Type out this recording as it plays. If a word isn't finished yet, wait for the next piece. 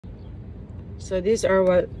So these are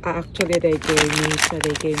what actually they gave me. So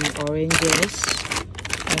they gave me oranges,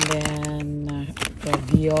 and then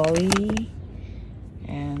ravioli,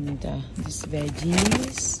 and these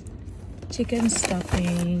veggies, chicken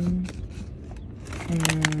stuffing,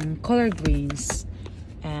 collard greens,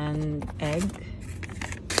 and egg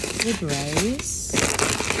with rice.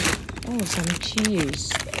 Oh, some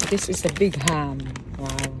cheese. This is a big ham.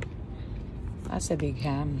 Wow, that's a big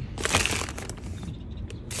ham.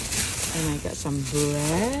 And I got some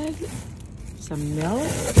bread, some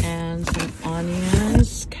milk, and some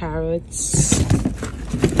onions, carrots.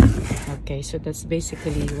 Okay, so that's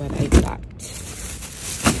basically what I got.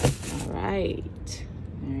 All right,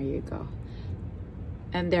 there you go.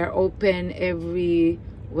 And they're open every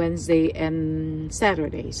Wednesday and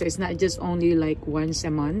Saturday. So it's not just only like once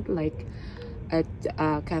a month, like at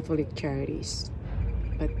Catholic charities.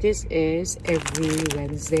 But this is every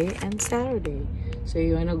Wednesday and Saturday. So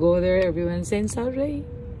you want to go there every Wednesday and Saturday?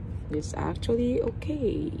 It's actually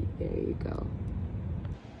okay. There you go.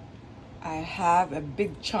 I have a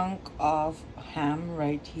big chunk of ham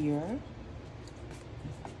right here.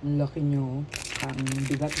 Laki nyo.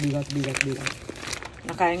 Bigat.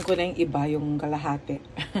 Nakain ko na yung iba, yung kalahati.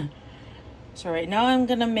 So right now I'm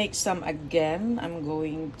gonna make some again. I'm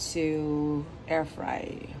going to air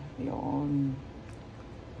fry. Yon.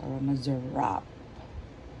 Para masarap.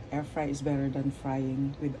 Air fry is better than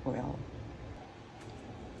frying with oil.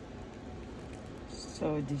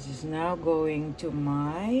 So this is now going to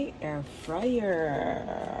my air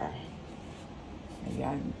fryer.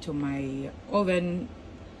 Ayan, to my oven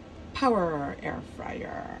power air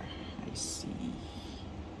fryer. I see.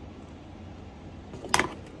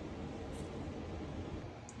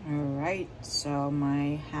 Alright, so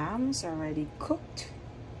my ham's already cooked.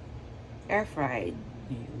 Air fried.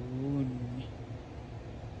 Yun.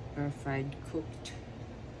 Air fried, cooked.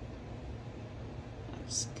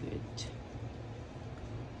 That's good.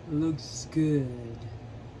 Looks good.